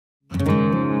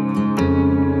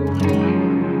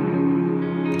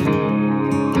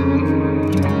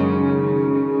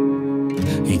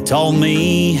taught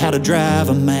me how to drive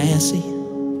a Massey,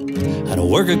 how to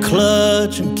work a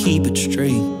clutch and keep it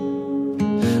straight.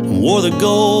 Wore the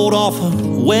gold off a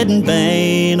wedding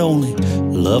band, only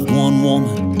loved one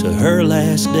woman to her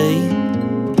last day.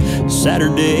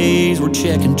 Saturdays we're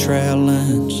checking trout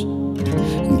lines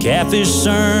and catfish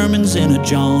sermons in a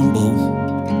John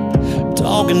boat,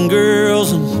 talking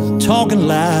girls and talking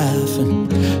life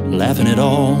and laughing at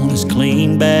all his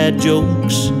clean bad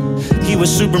jokes. He was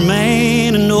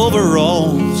Superman in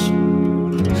overalls,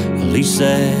 at least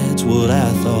that's what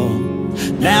I thought.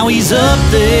 Now he's up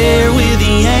there with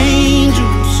the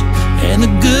angels and the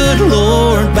good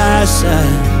Lord by his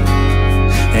side,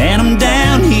 and I'm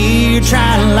down here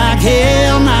trying like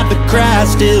hell not to cry,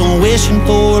 still wishing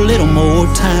for a little more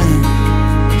time.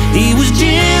 He was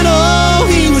gentle,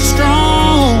 he was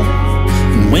strong,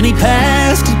 and when he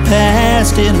passed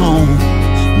it home.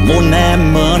 More than that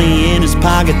money in his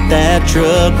pocket, that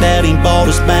truck that he bought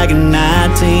us back in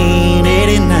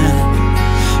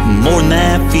 1989. More than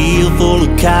that field full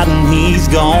of cotton, he's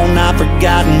gone, not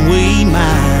forgotten. We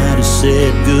might have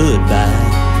said goodbye,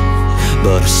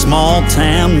 but a small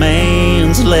town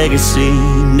man's legacy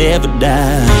never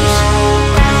dies.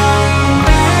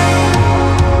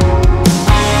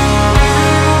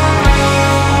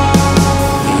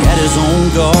 He had his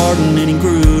own garden and he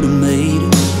grew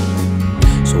tomatoes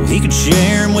so he could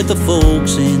share them with the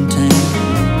folks in town.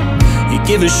 He'd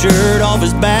give his shirt off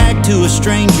his back to a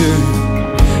stranger,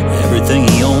 everything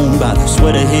he owned by the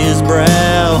sweat of his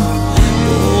brow.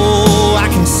 Oh, I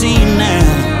can see him now.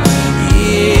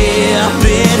 Yeah, I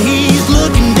bet he's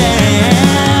looking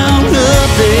down up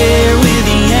there with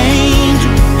the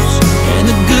angels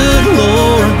and the good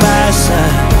Lord by his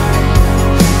side,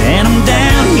 and I'm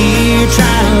down here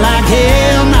trying like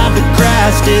hell not to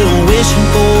cry, still wishing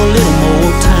for a little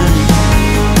more time.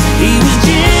 He was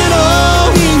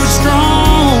gentle, he was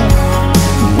strong,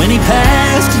 when he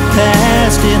passed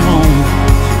it home.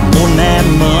 More than that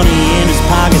money in his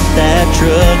pocket, that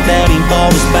truck that he bought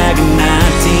us back in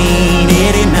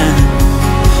 1989.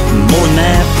 More than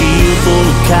that field full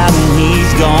of cotton, he's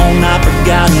gone, not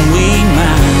forgotten. We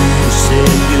might have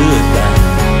said goodbye,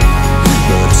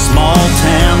 but a small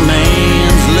town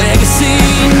man's legacy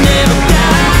never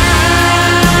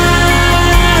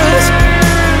dies.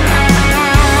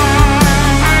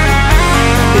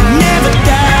 It never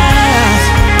dies.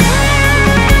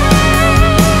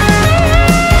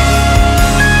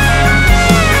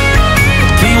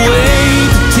 Can't wait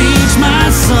to teach my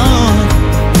son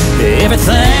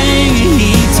everything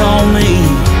he taught me.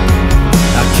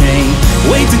 I can't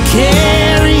wait to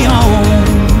carry on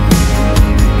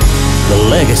the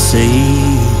legacy.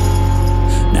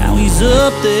 Now he's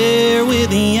up there with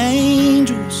the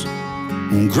angels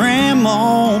and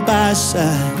grandma by his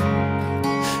side,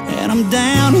 and I'm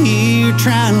down here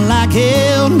trying like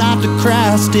hell not to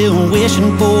cry, still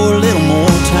wishing for a little more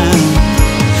time.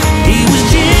 He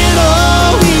was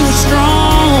gentle, he was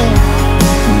strong,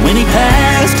 when he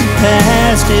passed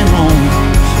it home.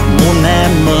 More than that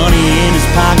money in his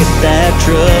pocket, that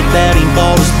truck that he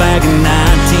bought us back in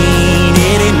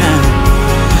 1989.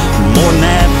 More than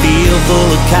that field full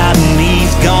of cotton,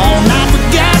 he's gone, not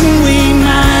forgotten. We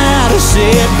might have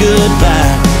said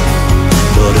goodbye,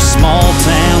 but a small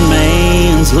town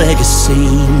man's legacy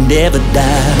never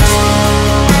dies.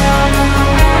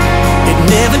 It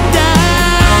never dies.